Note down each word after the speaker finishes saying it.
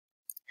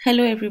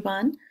Hello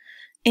everyone.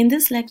 In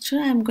this lecture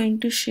I am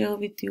going to share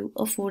with you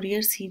a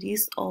Fourier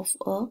series of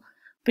a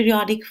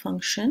periodic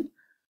function.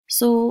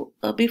 So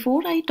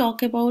before I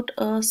talk about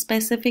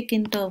specific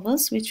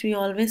intervals which we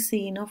always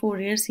see in a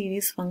Fourier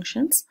series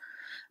functions,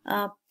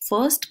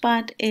 first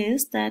part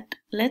is that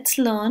let's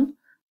learn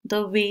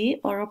the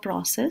way or a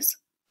process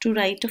to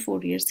write a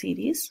Fourier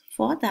series.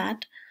 For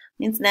that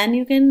means then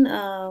you can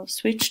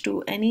switch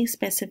to any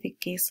specific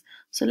case.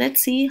 So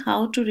let's see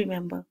how to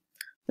remember.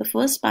 The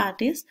first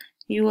part is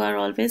you are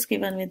always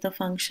given with the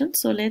function.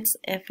 So let's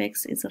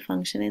fx is a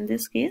function in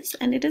this case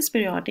and it is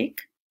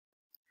periodic.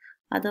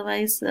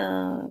 Otherwise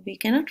we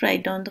cannot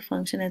write down the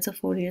function as a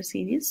Fourier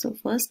series. So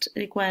first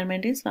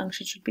requirement is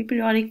function should be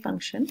periodic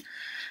function,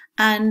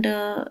 and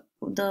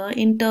the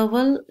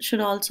interval should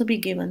also be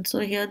given. So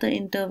here the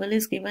interval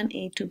is given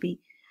a to b,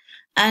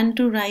 and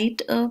to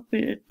write a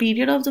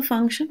period of the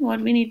function what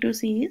we need to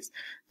see is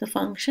the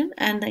function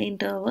and the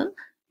interval.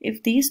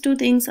 If these two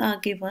things are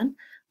given,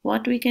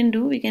 what we can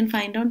do, we can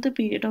find out the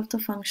period of the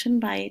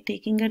function by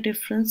taking a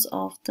difference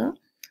of the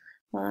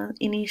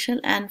initial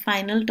and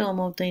final term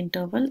of the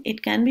interval.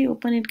 It can be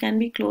open, it can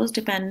be closed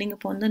depending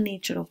upon the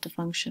nature of the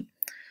function.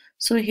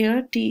 So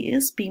here t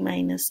is b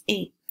minus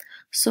a.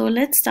 So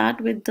let's start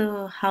with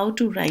the how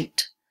to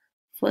write.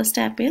 First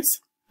step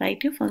is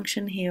write your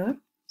function here.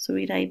 So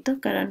we write the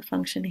current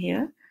function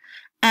here,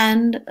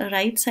 and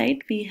right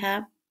side we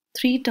have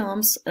three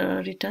terms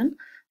written.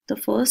 The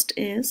first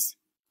is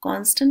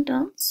constant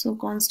term. So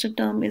constant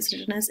term is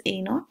written as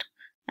a naught,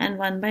 and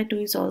 1 by 2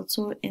 is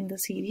also in the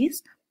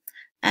series.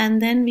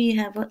 And then we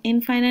have an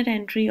infinite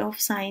entry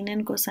of sine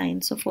and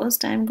cosine. So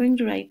first I am going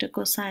to write a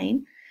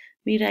cosine.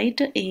 We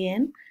write a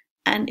an,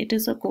 and it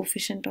is a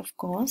coefficient of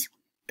cos.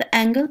 The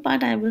angle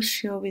part I will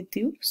share with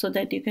you so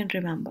that you can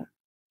remember.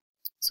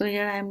 So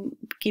here I am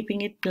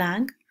keeping it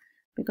blank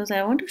because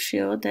I want to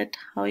show that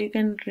how you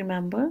can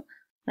remember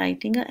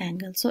writing an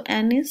angle. So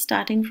n is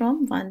starting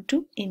from 1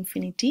 to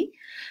infinity,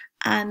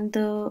 and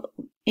the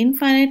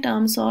infinite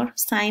terms or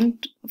sine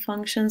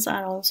functions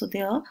are also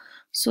there.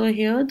 So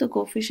here the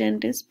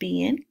coefficient is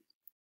bn,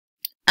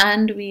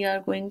 and we are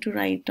going to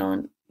write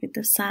down with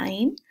the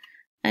sine,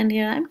 and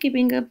here I'm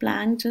keeping a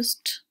blank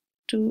just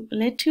to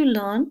let you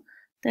learn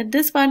that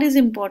this part is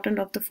important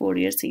of the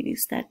Fourier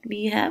series, that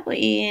we have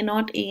a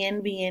naught,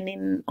 an, bn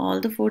in all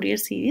the Fourier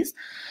series,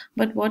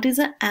 but what is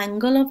the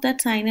angle of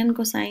that sine and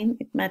cosine,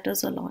 it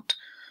matters a lot.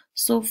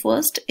 So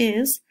first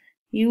is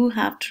you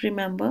have to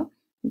remember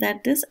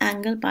that this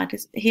angle part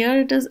is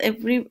here, it is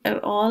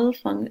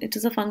it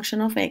is a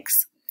function of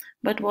x,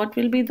 but what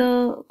will be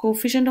the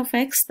coefficient of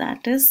x,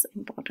 that is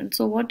important.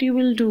 So what you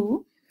will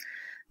do,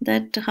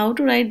 that how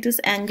to write this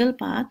angle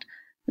part,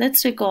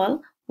 let's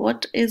recall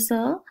what is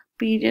a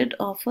period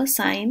of a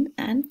sine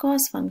and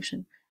cos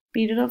function.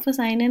 Period of a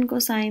sine and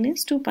cosine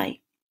is 2 pi.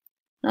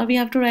 Now we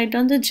have to write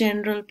down the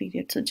general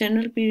period. So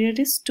general period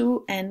is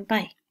 2n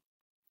pi,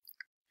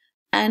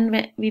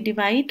 and we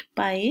divide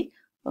by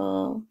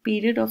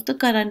period of the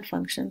current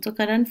function. So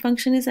current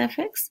function is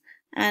fx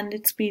and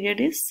its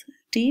period is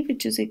t,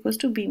 which is equals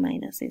to b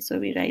minus a. So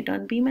we write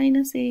on b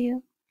minus a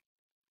here,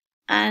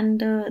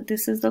 and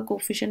this is the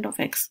coefficient of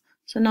x.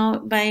 So now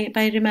by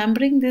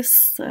remembering this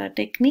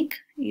technique,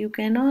 you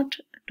cannot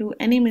do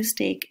any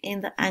mistake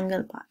in the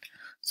angle part.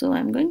 So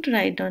I'm going to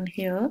write down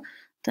here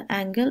the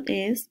angle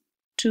is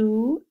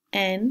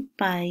 2n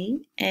pi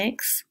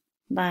x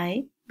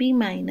by b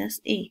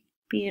minus a,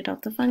 period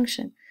of the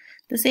function.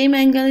 The same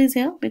angle is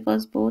here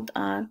because both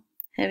are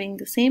having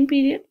the same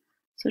period.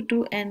 So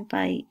 2n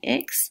pi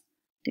x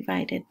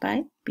divided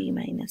by b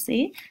minus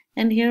a,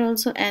 and here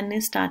also n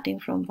is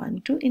starting from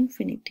 1 to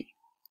infinity.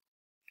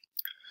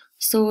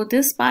 So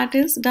this part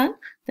is done,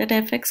 that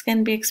fx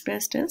can be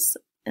expressed as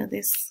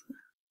this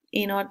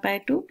a naught by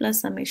 2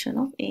 plus summation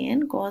of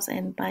an cos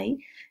n pi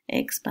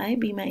x by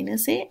b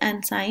minus a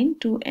and sine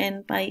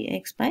 2n pi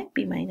x by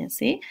b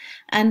minus a,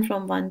 and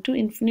from 1 to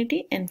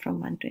infinity and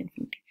from 1 to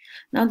infinity.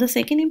 Now the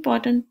second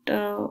important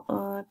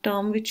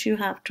term which you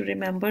have to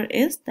remember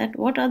is that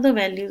what are the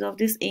values of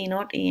this a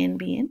naught, an,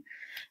 bn,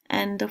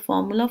 and the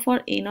formula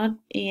for a naught,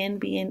 an,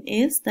 bn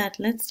is that,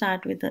 let's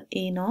start with the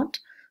a naught.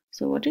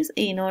 So what is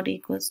a naught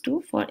equals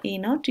to? For a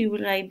naught you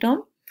will write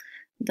down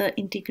the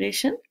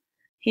integration.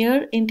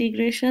 Here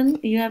integration,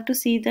 you have to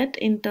see that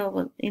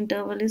interval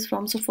is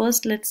from, so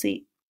first let's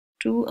see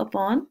 2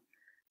 upon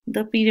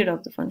the period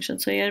of the function.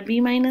 So here b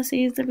minus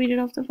a is the period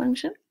of the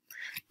function,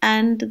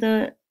 and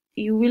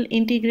you will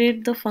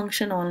integrate the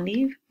function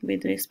only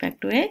with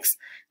respect to x,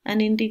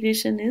 and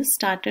integration is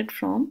started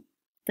from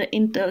the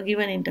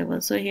given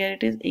interval. So here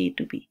it is a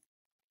to b.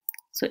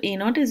 So a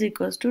naught is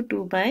equals to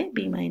 2 by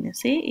b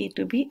minus a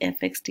to b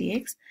fx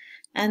dx,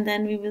 and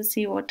then we will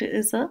see what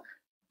is a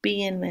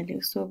bn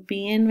value. So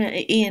an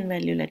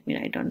value, let me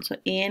write down. So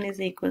an is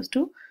equals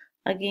to,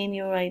 again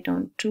you write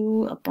down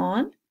 2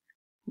 upon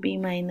b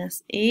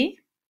minus a.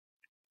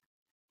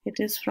 It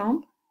is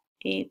from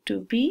a to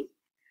b.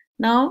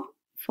 Now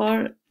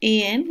for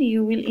an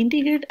you will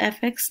integrate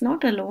fx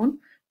not alone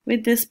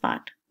with this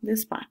part.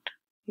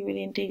 You will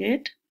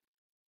integrate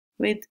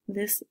with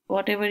this,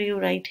 whatever you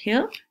write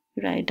here,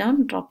 you write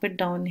down, drop it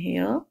down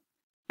here,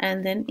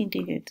 and then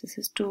integrate. This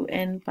is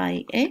 2n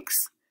pi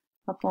x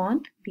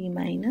upon b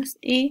minus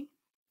a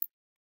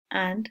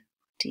and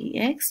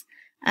dx.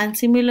 And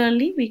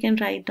similarly, we can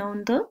write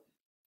down the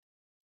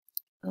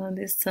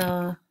this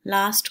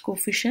last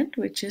coefficient,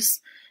 which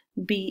is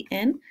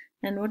bn.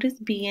 And what is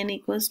bn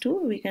equals to?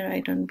 We can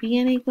write on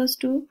bn equals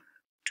to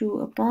 2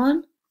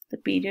 upon the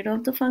period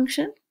of the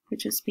function,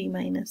 which is b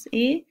minus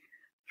a,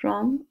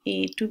 from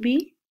a to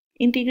b.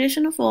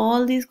 Integration of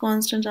all these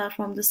constants are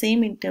from the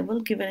same interval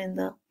given in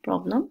the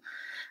problem.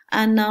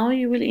 And now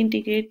you will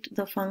integrate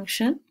the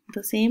function,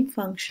 the same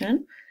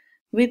function,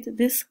 with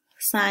this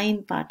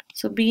sine part.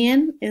 So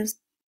bn is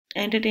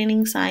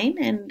entertaining sine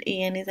and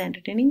an is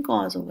entertaining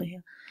cos over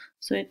here.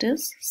 So it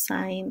is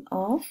sine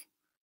of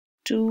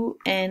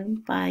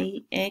 2n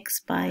pi x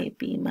by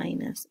b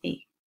minus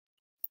a,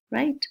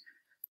 right?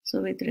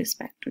 So with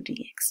respect to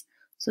dx.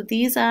 So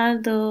these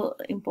are the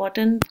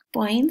important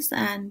points,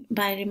 and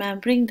by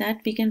remembering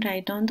that, we can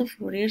write down the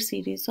Fourier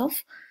series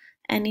of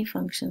any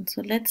function.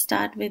 So let's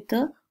start with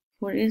the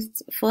Fourier.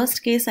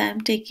 First case I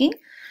am taking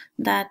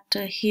that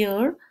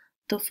here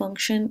the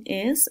function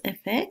is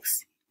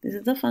fx. This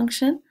is the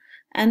function,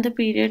 and the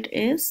period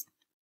is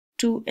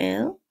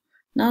 2l.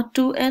 Now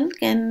 2l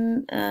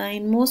can,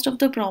 in most of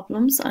the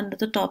problems under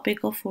the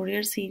topic of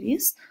Fourier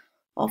series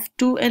of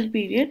 2l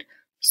period,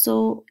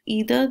 so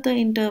either the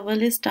interval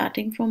is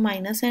starting from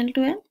minus l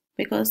to l,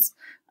 because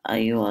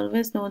you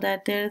always know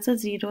that there is a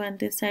 0 and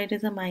this side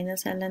is a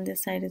minus l and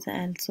this side is a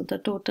l, so the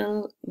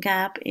total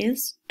gap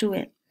is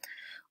 2l.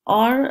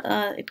 Or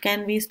it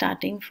can be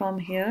starting from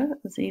here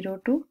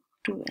 0 to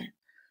 2l.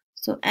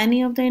 So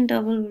any of the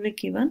interval will be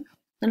given.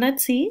 Now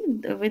let's see,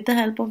 with the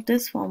help of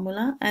this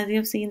formula, as you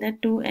have seen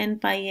that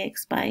 2n pi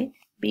x by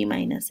b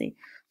minus a.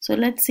 So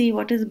let's see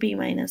what is b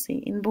minus a.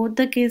 In both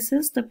the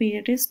cases, the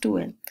period is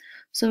 2l.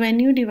 So when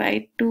you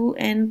divide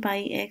 2n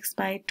pi x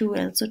by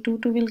 2l, so 2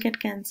 will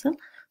get cancelled.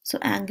 So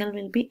angle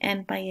will be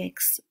n pi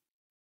x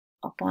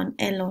upon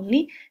l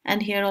only,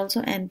 and here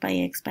also n pi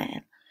x by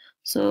l.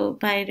 So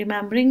by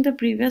remembering the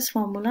previous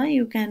formula,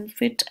 you can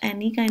fit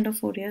any kind of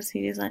Fourier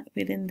series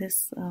within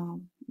this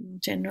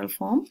general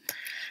form.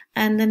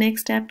 And the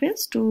next step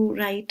is to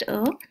write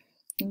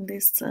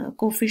this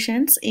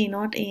coefficients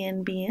a0, a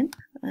and bn,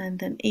 and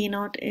then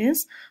a0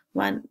 is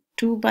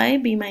 2 by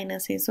b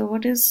minus a. So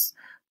what is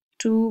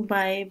 2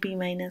 by b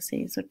minus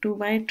a? So 2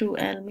 by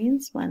 2l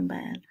means 1 by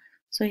l.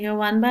 So here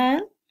 1 by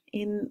l,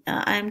 in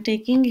I am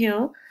taking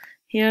here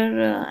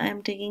I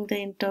am taking the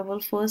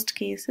interval, first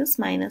case is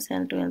minus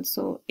l to l.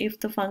 So if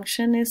the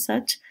function is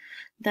such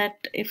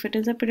that if it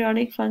is a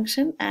periodic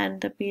function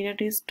and the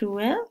period is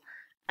 2l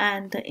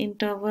and the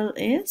interval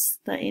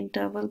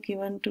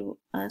given to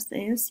us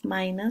is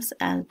minus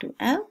l to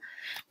l,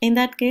 in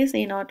that case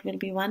a0 will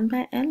be 1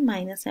 by l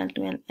minus l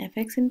to l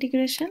fx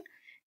integration.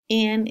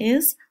 An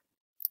is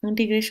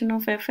integration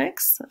of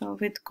fx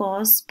with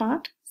cos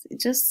part.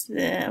 Just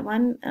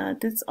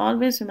this,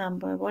 always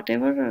remember,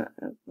 whatever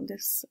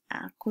this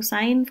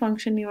cosine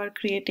function you are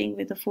creating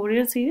with the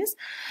Fourier series,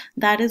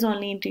 that is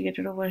only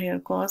integrated over here,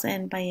 cos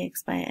n pi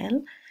x by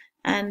l,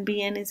 and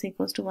bn is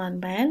equals to 1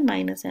 by l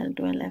minus l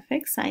to l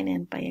fx sin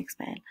n pi x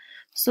by l.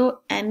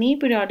 So any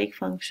periodic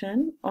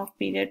function of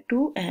period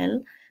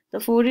 2l, the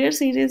Fourier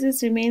series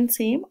is remain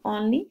same,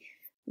 only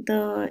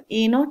the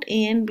a0,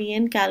 an,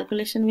 bn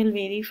calculation will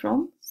vary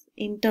from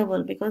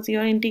interval, because you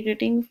are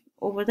integrating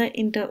over the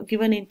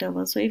given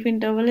interval. So if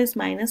interval is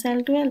minus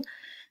l to l,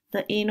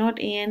 the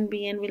a0, an,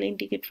 bn will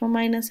integrate from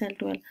minus l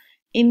to l.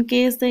 In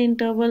case the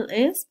interval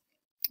is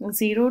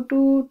 0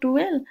 to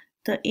 2l,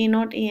 the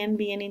a0, an,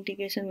 bn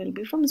integration will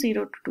be from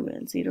 0 to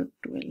 2l, 0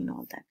 to 2l and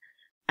all that.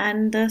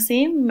 And the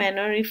same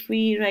manner, if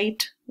we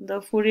write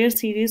the Fourier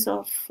series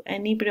of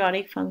any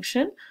periodic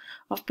function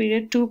of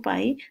period 2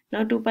 pi,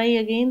 now 2 pi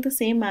again the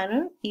same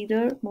manner,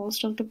 either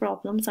most of the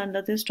problems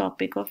under this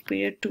topic of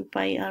period 2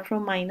 pi are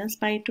from minus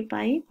pi to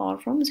pi or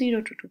from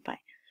 0 to 2 pi.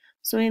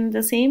 So in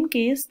the same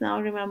case, now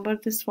remember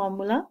this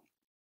formula,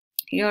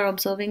 you are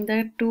observing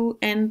that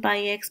 2n pi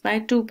x by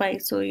 2 pi.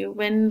 So you,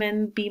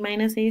 when b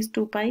minus a is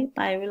 2 pi,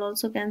 pi will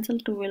also cancel,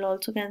 2 will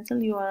also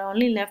cancel, you are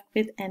only left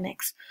with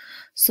nx.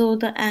 So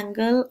the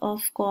angle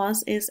of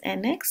cos is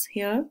nx,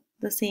 here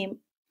the same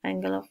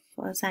angle of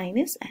sine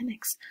is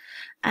nx.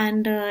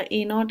 And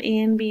a0,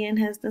 an, bn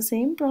has the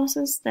same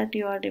process, that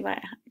you are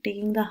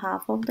taking the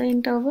half of the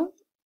interval.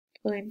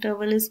 So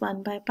interval is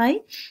 1 by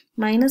pi,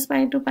 minus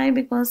pi to pi,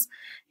 because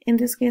in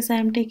this case I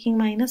am taking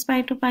minus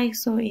pi to pi,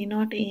 so a0,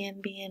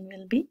 an, bn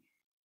will be,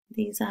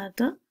 these are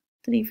the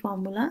three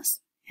formulas,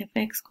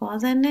 fx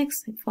cos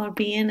nx, for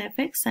bn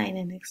fx sin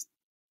nx.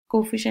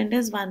 Coefficient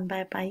is 1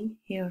 by pi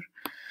here.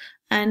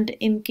 And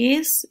in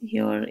case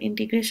your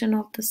integration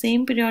of the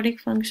same periodic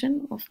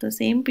function of the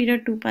same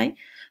period 2 pi,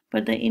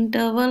 but the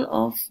interval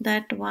of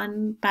that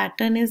one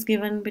pattern is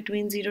given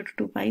between 0 to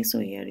 2 pi, so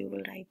here you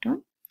will write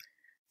on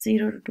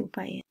 0 to 2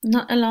 pi.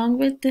 Now along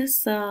with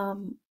this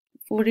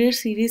Fourier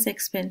series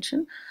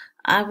expansion,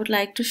 I would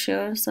like to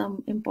share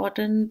some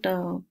important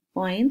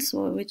points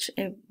which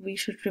we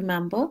should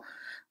remember,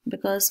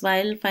 because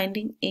while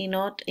finding a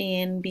naught, a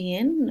n, b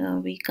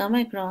n, we come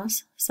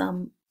across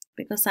some,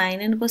 because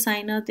sine and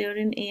cosine are there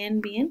in a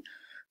and b n,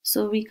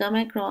 so we come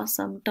across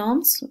some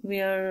terms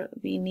where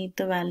we need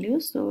the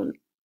values. So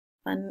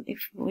and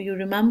if you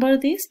remember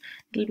this,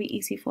 it will be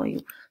easy for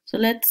you. So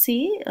let's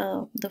see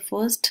the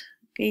first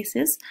case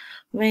is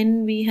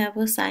when we have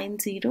a sine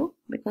 0,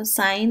 because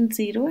sine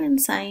 0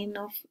 and sine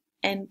of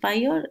n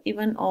pi, or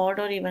even odd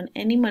or even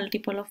any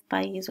multiple of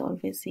pi, is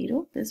always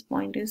 0. This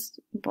point is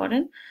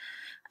important.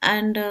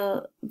 And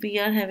we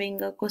are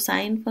having a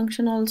cosine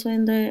function also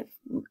in the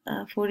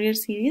Fourier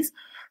series.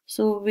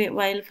 So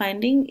while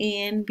finding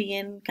a n, b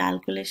n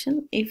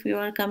calculation, if you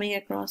are coming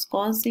across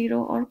cos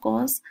 0 or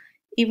cos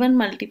even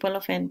multiple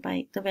of n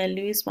pi, the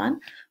value is 1.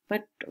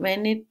 But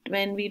when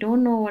we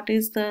don't know what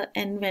is the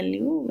n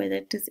value, whether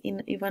it is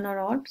in even or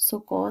odd, so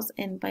cos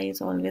n pi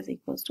is always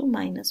equals to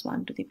minus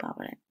 1 to the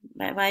power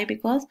n. Why?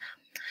 Because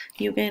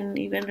you can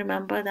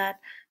remember that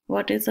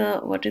what is a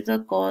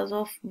cos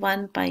of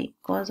 1 pi?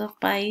 Cos of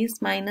pi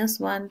is minus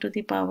 1 to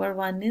the power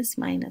 1 is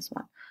minus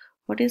 1.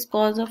 What is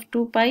cos of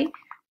 2 pi?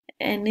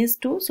 N is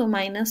 2, so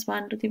minus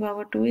 1 to the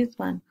power 2 is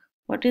 1.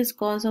 What is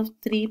cos of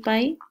 3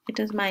 pi? It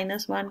is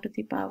minus 1 to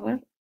the power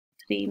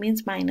 3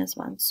 means minus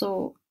 1.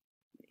 So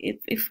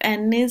if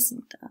n is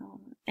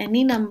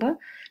any number,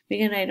 we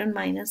can write on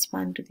minus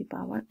 1 to the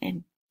power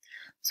n.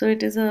 So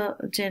it is a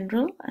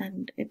general,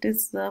 and it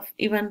is the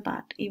even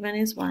part. Even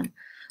is 1.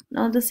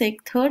 Now the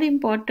third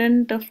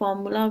important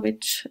formula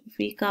which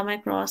we come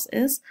across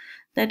is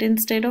that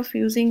instead of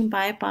using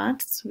by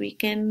parts, we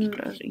can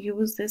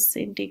use this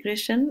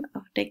integration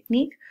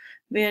technique,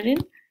 wherein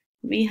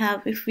we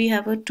have, if we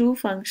have two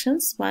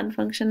functions, one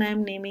function I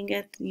am naming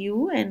as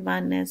u and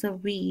one as a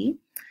v.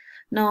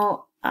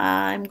 Now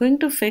I'm going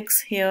to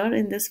fix here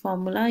in this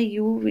formula,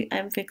 u I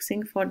am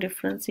fixing for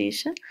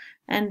differentiation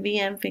and v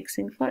I am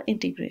fixing for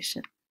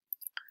integration.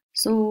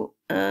 So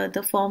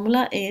the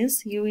formula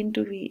is u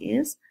into v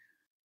is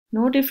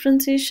no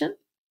differentiation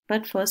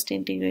but first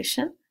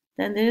integration,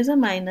 then there is a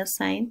minus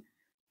sign,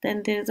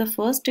 then there is a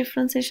first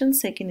differentiation,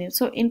 second.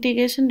 So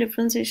integration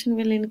differentiation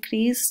will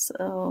increase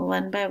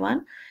one by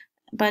one,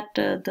 but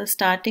the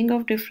starting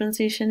of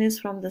differentiation is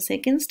from the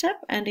second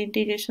step and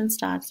integration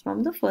starts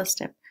from the first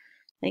step.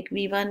 Like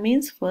v1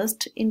 means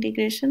first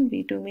integration,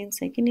 v2 means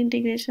second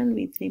integration,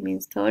 v3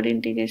 means third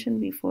integration,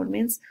 v4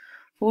 means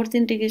fourth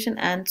integration,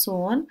 and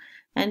so on.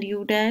 And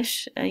u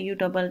dash, u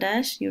double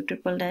dash, u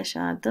triple dash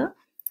are the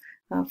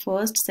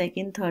first,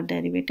 second, third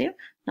derivative.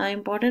 Now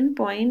important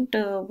point,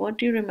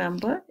 what you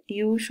remember,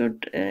 you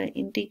should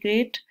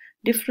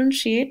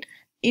differentiate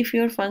if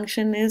your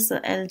function is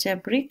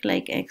algebraic,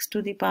 like x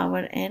to the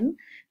power n,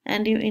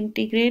 and you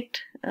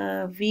integrate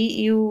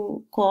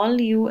you call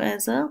u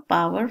as a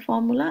power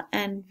formula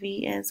and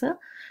v as a,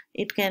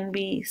 it can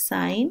be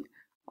sine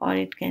or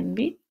it can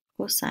be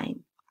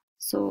cosine.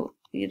 So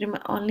you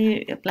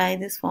only apply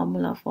this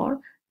formula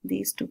for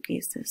these two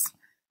cases.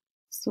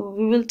 So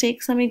we will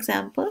take some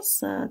examples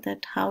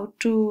that how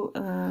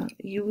to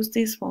use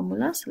these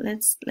formulas.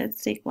 Let's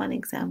take one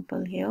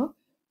example here.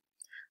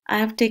 I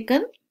have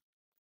taken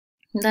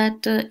that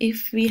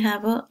if we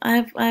have a,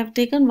 I have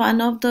taken one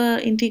of the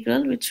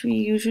integral which we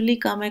usually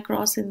come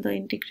across in the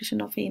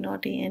integration of a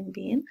naught, a n,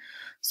 b n.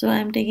 So I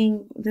am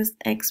taking this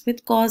x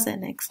with cos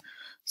nx.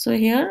 So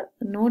here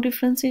no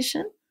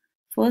differentiation.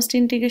 First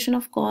integration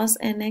of cos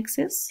nx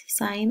is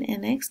sin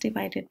nx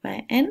divided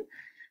by n,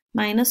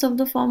 minus of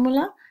the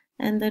formula,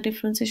 and the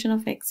differentiation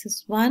of x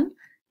is 1,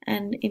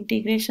 and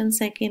integration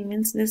second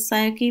means this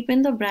I keep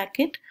in the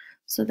bracket,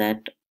 so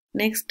that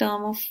next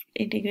term of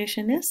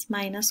integration is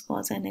minus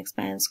cos nx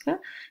by n square,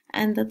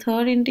 and the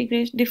third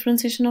integration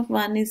differentiation of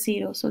 1 is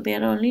 0, so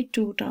there are only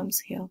two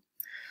terms here.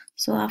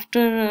 So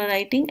after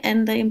writing,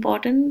 and the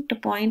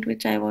important point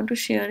which I want to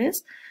share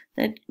is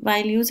that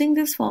while using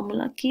this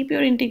formula, keep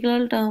your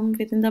integral term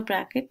within the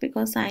bracket,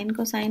 because sine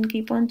cosine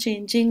keep on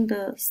changing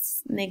the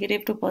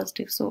negative to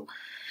positive. So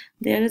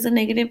there is a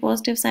negative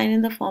positive sign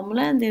in the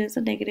formula and there is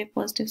a negative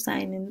positive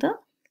sign in the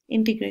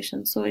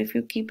integration. So if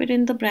you keep it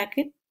in the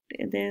bracket,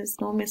 there is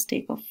no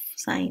mistake of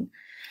sign.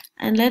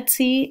 And let's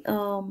see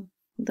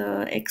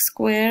the x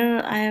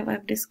square.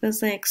 I've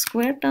discussed the x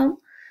square term.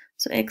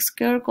 So x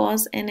square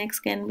cos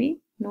nx can be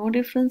no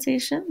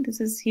differentiation. This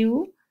is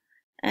u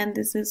and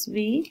this is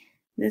v.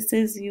 This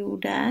is u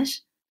dash.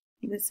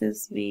 This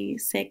is v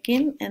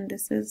second and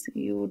this is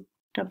u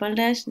double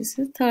dash. This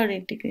is third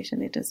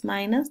integration. It is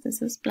minus.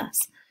 This is plus.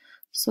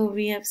 So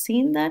we have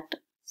seen that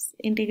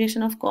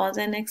integration of cos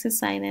nx is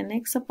sin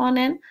nx upon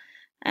n,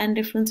 and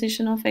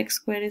differentiation of x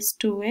square is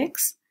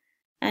 2x,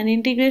 and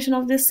integration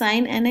of this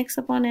sin nx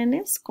upon n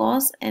is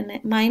cos n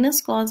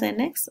minus cos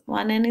nx.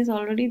 1n is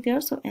already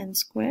there, so n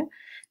square,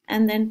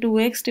 and then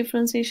 2x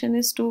differentiation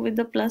is 2 with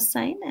the plus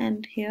sign,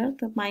 and here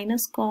the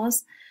minus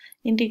cos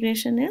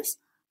integration is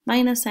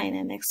minus sin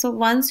nx. So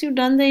once you've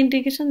done the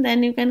integration,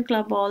 then you can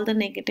club all the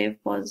negative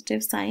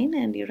positive sign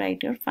and you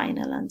write your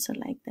final answer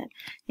like that.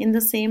 In the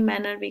same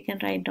manner we can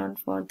write down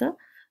for the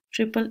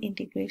triple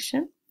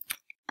integration.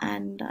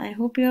 And I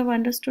hope you have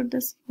understood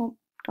this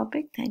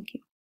topic. Thank you.